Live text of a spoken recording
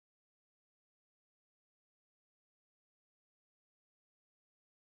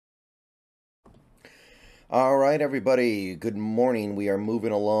All right, everybody. Good morning. We are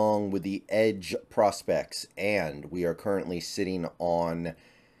moving along with the edge prospects, and we are currently sitting on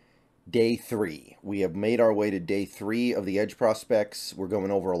day 3. We have made our way to day 3 of the edge prospects. We're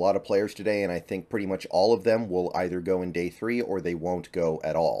going over a lot of players today, and I think pretty much all of them will either go in day 3 or they won't go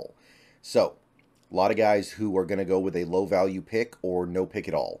at all. So, a lot of guys who are going to go with a low value pick or no pick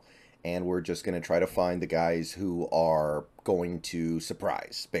at all. And we're just going to try to find the guys who are going to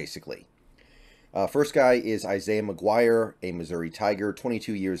surprise, basically. First guy is Isaiah McGuire, a Missouri Tiger,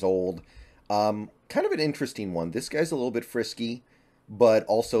 22 years old. Kind of an interesting one. This guy's a little bit frisky, but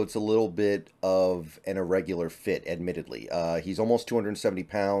also it's a little bit of an irregular fit, admittedly. He's almost 270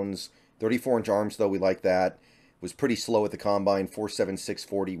 pounds, 34-inch arms, though. We like that. Was pretty slow at the combine, 4.7,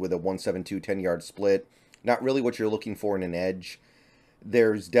 640 with a 1.72 10-yard split. Not really what you're looking for in an edge.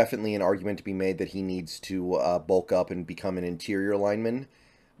 There's definitely an argument to be made that he needs to bulk up and become an interior lineman.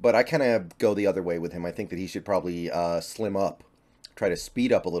 But I kind of go the other way with him. I think that he should probably slim up, try to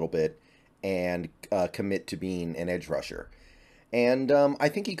speed up a little bit, and commit to being an edge rusher. And I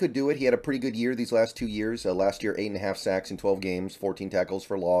think he could do it. He had a pretty good year these last 2 years. Last year, 8.5 sacks in 12 games, 14 tackles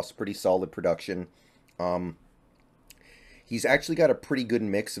for loss. Pretty solid production. He's actually got a pretty good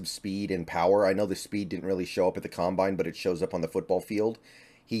mix of speed and power. I know the speed didn't really show up at the combine, but it shows up on the football field.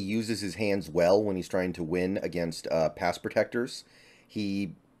 He uses his hands well when he's trying to win against pass protectors.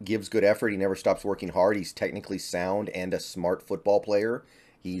 He gives good effort. He never stops working hard. He's technically sound and a smart football player.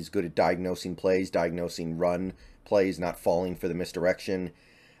 He's good at diagnosing plays, diagnosing run plays, not falling for the misdirection.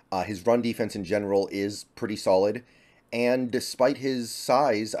 His run defense in general is pretty solid. And despite his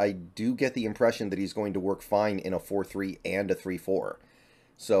size, I do get the impression that he's going to work fine in a 4-3 and a 3-4.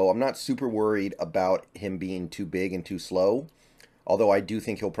 So I'm not super worried about him being too big and too slow. Although I do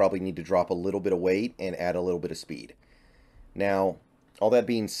think he'll probably need to drop a little bit of weight and add a little bit of speed. Now, all that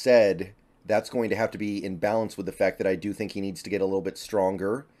being said, that's going to have to be in balance with the fact that I do think he needs to get a little bit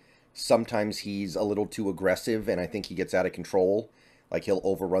stronger. Sometimes he's a little too aggressive, and I think he gets out of control. Like, he'll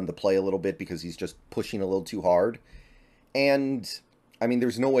overrun the play a little bit because he's just pushing a little too hard. And, I mean,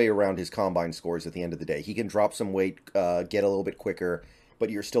 there's no way around his combine scores at the end of the day. He can drop some weight, get a little bit quicker,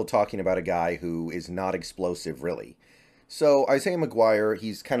 but you're still talking about a guy who is not explosive, really. So, Isaiah McGuire,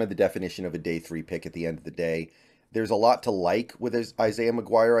 he's kind of the definition of a day 3 pick at the end of the day. There's a lot to like with Isaiah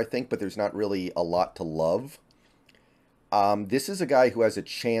McGuire, I think, but there's not really a lot to love. This is a guy who has a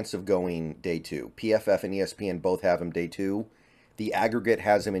chance of going day 2. PFF and ESPN both have him day 2. The aggregate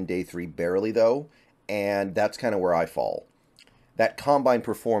has him in day 3 barely, though, and that's kind of where I fall. That combine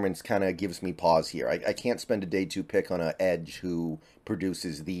performance kind of gives me pause here. I can't spend a day 2 pick on an edge who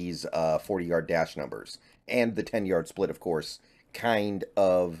produces these 40-yard dash numbers. And the 10-yard split, of course, kind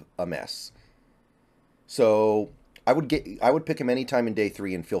of a mess. So I would pick him anytime in day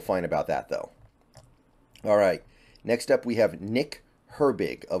 3 and feel fine about that, though. All right. Next up, we have Nick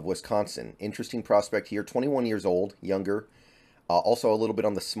Herbig of Wisconsin. Interesting prospect here. 21 years old, younger. Also a little bit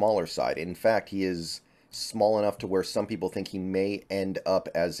on the smaller side. In fact, he is small enough to where some people think he may end up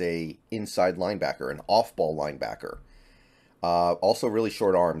as a inside linebacker, an off-ball linebacker. Also really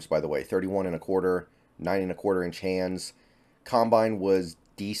short arms, by the way. 31 and a quarter, 9 and a quarter inch hands. Combine was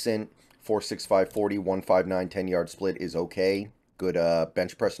decent. 4.65 40, 1.59 10-yard split is okay. Good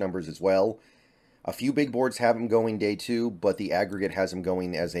bench press numbers as well. A few big boards have him going day 2, but the aggregate has him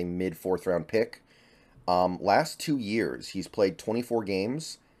going as a mid-4th round pick. Last 2 years, he's played 24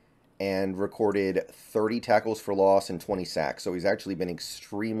 games and recorded 30 tackles for loss and 20 sacks. So he's actually been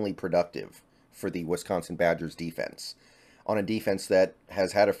extremely productive for the Wisconsin Badgers defense. On a defense that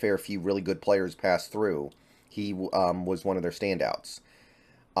has had a fair few really good players pass through, he was one of their standouts.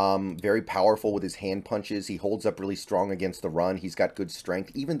 Very powerful with his hand punches. He holds up really strong against the run. He's got good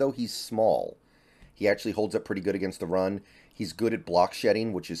strength. Even though he's small, he actually holds up pretty good against the run. He's good at block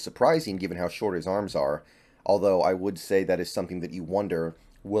shedding, which is surprising given how short his arms are. Although I would say that is something that you wonder,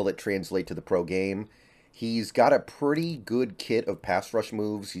 will it translate to the pro game? He's got a pretty good kit of pass rush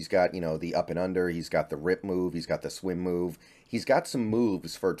moves. He's got, the up and under. He's got the rip move. He's got the swim move. He's got some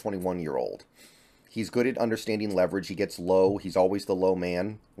moves for a 21-year-old. He's good at understanding leverage. He gets low. He's always the low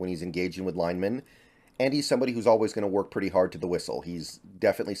man when he's engaging with linemen. And he's somebody who's always going to work pretty hard to the whistle. He's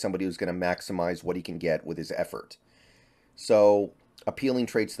definitely somebody who's going to maximize what he can get with his effort. So, appealing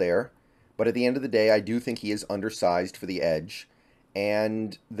traits there. But at the end of the day, I do think he is undersized for the edge.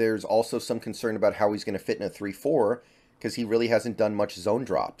 And there's also some concern about how he's going to fit in a 3-4 because he really hasn't done much zone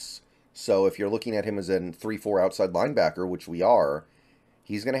drops. So if you're looking at him as a 3-4 outside linebacker, which we are,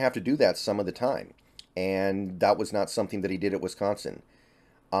 he's going to have to do that some of the time. And that was not something that he did at Wisconsin.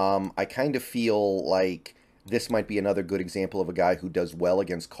 I kind of feel like This might be another good example of a guy who does well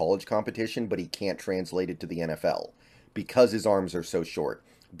against college competition, but he can't translate it to the NFL because his arms are so short,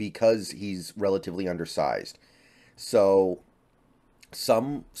 because he's relatively undersized. So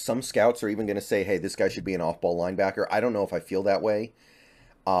some scouts are even going to say, hey, this guy should be an off-ball linebacker. I don't know if I feel that way.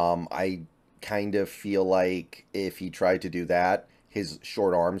 I kind of feel like if he tried to do that, his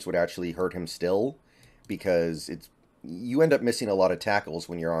short arms would actually hurt him still, because you end up missing a lot of tackles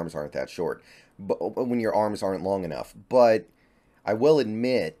when your arms aren't that short, but when your arms aren't long enough. But I will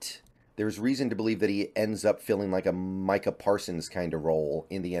admit there's reason to believe that he ends up feeling like a Micah Parsons kind of role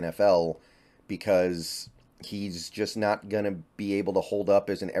in the NFL, because he's just not going to be able to hold up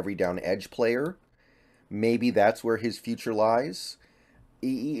as an every down edge player. Maybe that's where his future lies.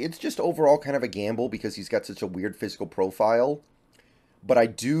 It's just overall kind of a gamble because he's got such a weird physical profile. But I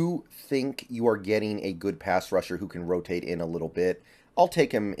do think you are getting a good pass rusher who can rotate in a little bit. I'll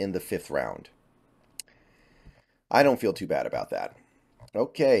take him in the 5th round. I don't feel too bad about that.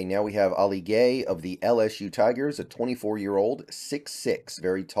 Okay, now we have Ali Gay of the LSU Tigers, a 24-year-old, 6'6",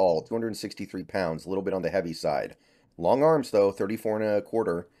 very tall, 263 pounds, a little bit on the heavy side. Long arms, though, 34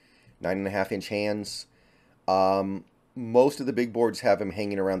 1/4, 9.5-inch hands. Most of the big boards have him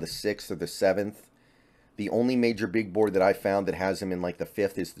hanging around the 6th or the 7th. The only major big board that I found that has him in like the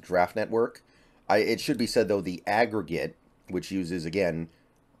 5th is the Draft Network. It should be said, though, the aggregate, which uses, again,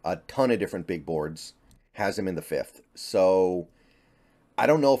 a ton of different big boards, has him in the 5th. So I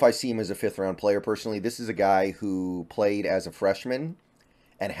don't know if I see him as a 5th round player personally. This is a guy who played as a freshman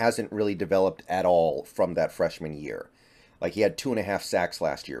and hasn't really developed at all from that freshman year. Like, he had 2.5 sacks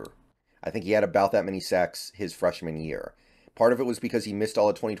last year. I think he had about that many sacks his freshman year. Part of it was because he missed all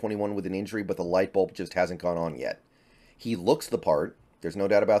of 2021 with an injury, but the light bulb just hasn't gone on yet. He looks the part. There's no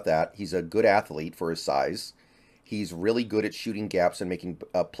doubt about that. He's a good athlete for his size. He's really good at shooting gaps and making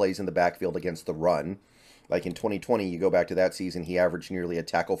plays in the backfield against the run. Like in 2020, you go back to that season, he averaged nearly a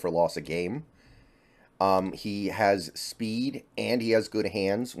tackle for loss a game. He has speed and he has good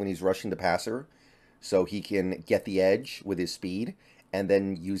hands when he's rushing the passer. So he can get the edge with his speed and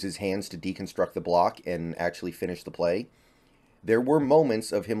then use his hands to deconstruct the block and actually finish the play. There were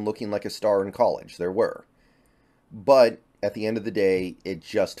moments of him looking like a star in college. There were. But at the end of the day, it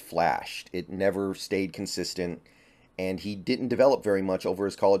just flashed. It never stayed consistent. And he didn't develop very much over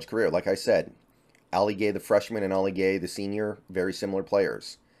his college career. Like I said, Ali Gay the freshman and Ali Gay the senior, very similar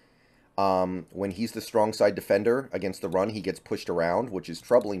players. When he's the strong side defender against the run, he gets pushed around, which is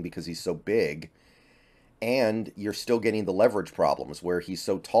troubling because he's so big. And you're still getting the leverage problems where he's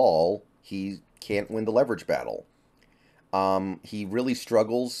so tall, he can't win the leverage battle. He really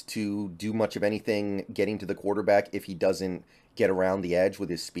struggles to do much of anything getting to the quarterback if he doesn't get around the edge with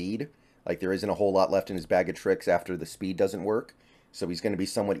his speed. Like, there isn't a whole lot left in his bag of tricks after the speed doesn't work. So he's going to be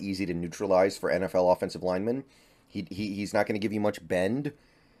somewhat easy to neutralize for NFL offensive linemen. He's not going to give you much bend.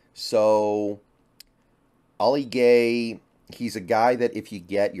 So Ali Gay, he's a guy that if you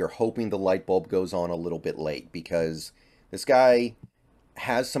get, you're hoping the light bulb goes on a little bit late, because this guy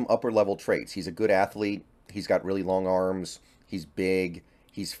has some upper level traits. He's a good athlete. He's got really long arms. He's big.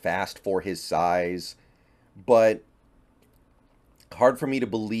 He's fast for his size. But hard for me to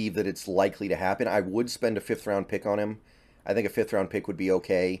believe that it's likely to happen. I would spend a 5th round pick on him. I think a 5th round pick would be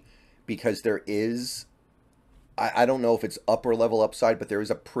okay, because there is, I don't know if it's upper level upside, but there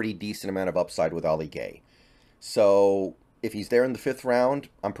is a pretty decent amount of upside with Ali Gay. So if he's there in the 5th round,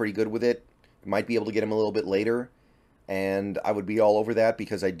 I'm pretty good with it. Might be able to get him a little bit later, and I would be all over that,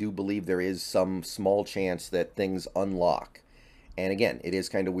 because I do believe there is some small chance that things unlock. And again, it is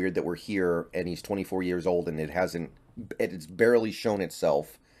kind of weird that we're here and he's 24 years old and it's barely shown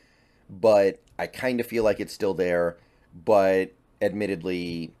itself, but I kind of feel like it's still there, but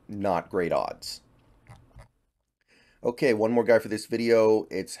admittedly not great odds. Okay, one more guy for this video.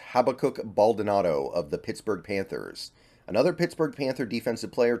 It's Habakkuk Baldonado of the Pittsburgh Panthers. Another Pittsburgh Panther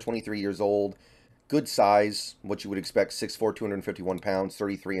defensive player, 23 years old. Good size, what you would expect, 6'4", 251 pounds,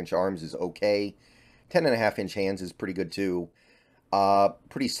 33-inch arms is okay. 10.5-inch hands is pretty good too.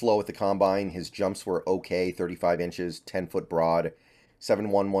 Pretty slow at the combine. His jumps were okay, 35 inches, 10-foot broad,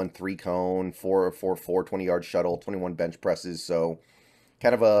 7.11 3-cone, 4.44 20-yard shuttle, 21 bench presses. So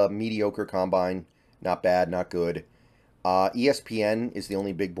kind of a mediocre combine. Not bad, not good. ESPN is the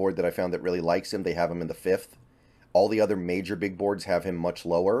only big board that I found that really likes him. They have him in the 5th. All the other major big boards have him much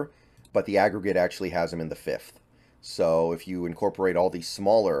lower, but the aggregate actually has him in the 5th. So if you incorporate all these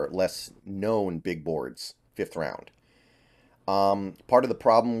smaller, less known big boards, 5th round. Part of the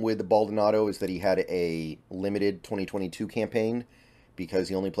problem with Baldonado is that he had a limited 2022 campaign because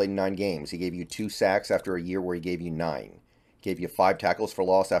he only played in 9 games. He gave you 2 sacks after a year where he gave you 9. Gave you 5 tackles for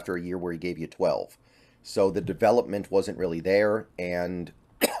loss after a year where he gave you 12. So the development wasn't really there, and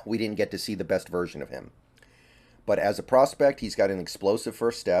we didn't get to see the best version of him. But as a prospect, he's got an explosive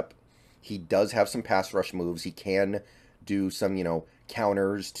first step. He does have some pass rush moves. He can do some,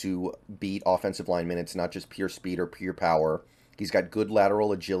 counters to beat offensive linemen. It's not just pure speed or pure power. He's got good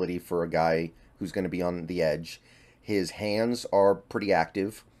lateral agility for a guy who's going to be on the edge. His hands are pretty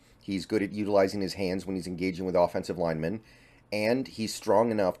active. He's good at utilizing his hands when he's engaging with offensive linemen. And he's strong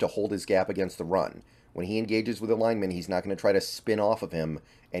enough to hold his gap against the run. When he engages with a lineman, he's not going to try to spin off of him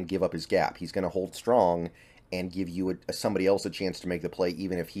and give up his gap. He's going to hold strong and give you somebody else a chance to make the play,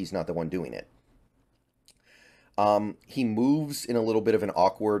 even if he's not the one doing it. He moves in a little bit of an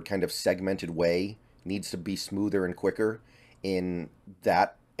awkward, kind of segmented way. Needs to be smoother and quicker in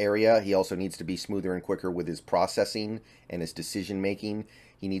that area. He also needs to be smoother and quicker with his processing and his decision making.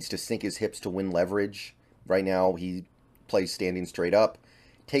 He needs to sink his hips to win leverage. Right now, he plays standing straight up.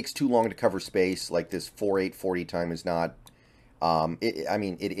 Takes too long to cover space. Like this 4.8 40 time is not...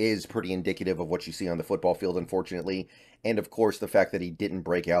 it is pretty indicative of what you see on the football field, unfortunately. And, of course, the fact that he didn't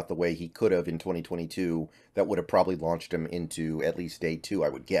break out the way he could have in 2022, that would have probably launched him into at least day 2, I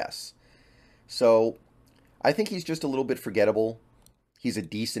would guess. So, I think he's just a little bit forgettable. He's a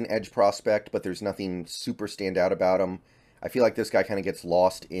decent edge prospect, but there's nothing super standout about him. I feel like this guy kind of gets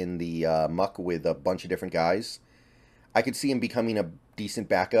lost in the muck with a bunch of different guys. I could see him becoming a decent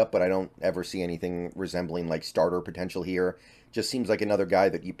backup, but I don't ever see anything resembling like starter potential here. Just seems like another guy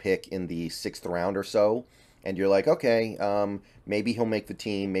that you pick in the 6th round or so, and you're like, okay, maybe he'll make the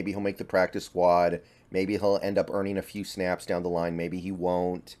team, maybe he'll make the practice squad, maybe he'll end up earning a few snaps down the line, maybe he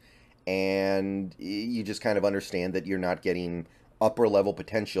won't, and you just kind of understand that you're not getting upper level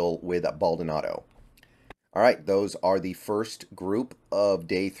potential with Baldonado. All right, those are the first group of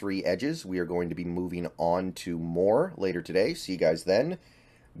day 3 edges. We are going to be moving on to more later today. See you guys then.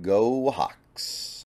 Go Hawks!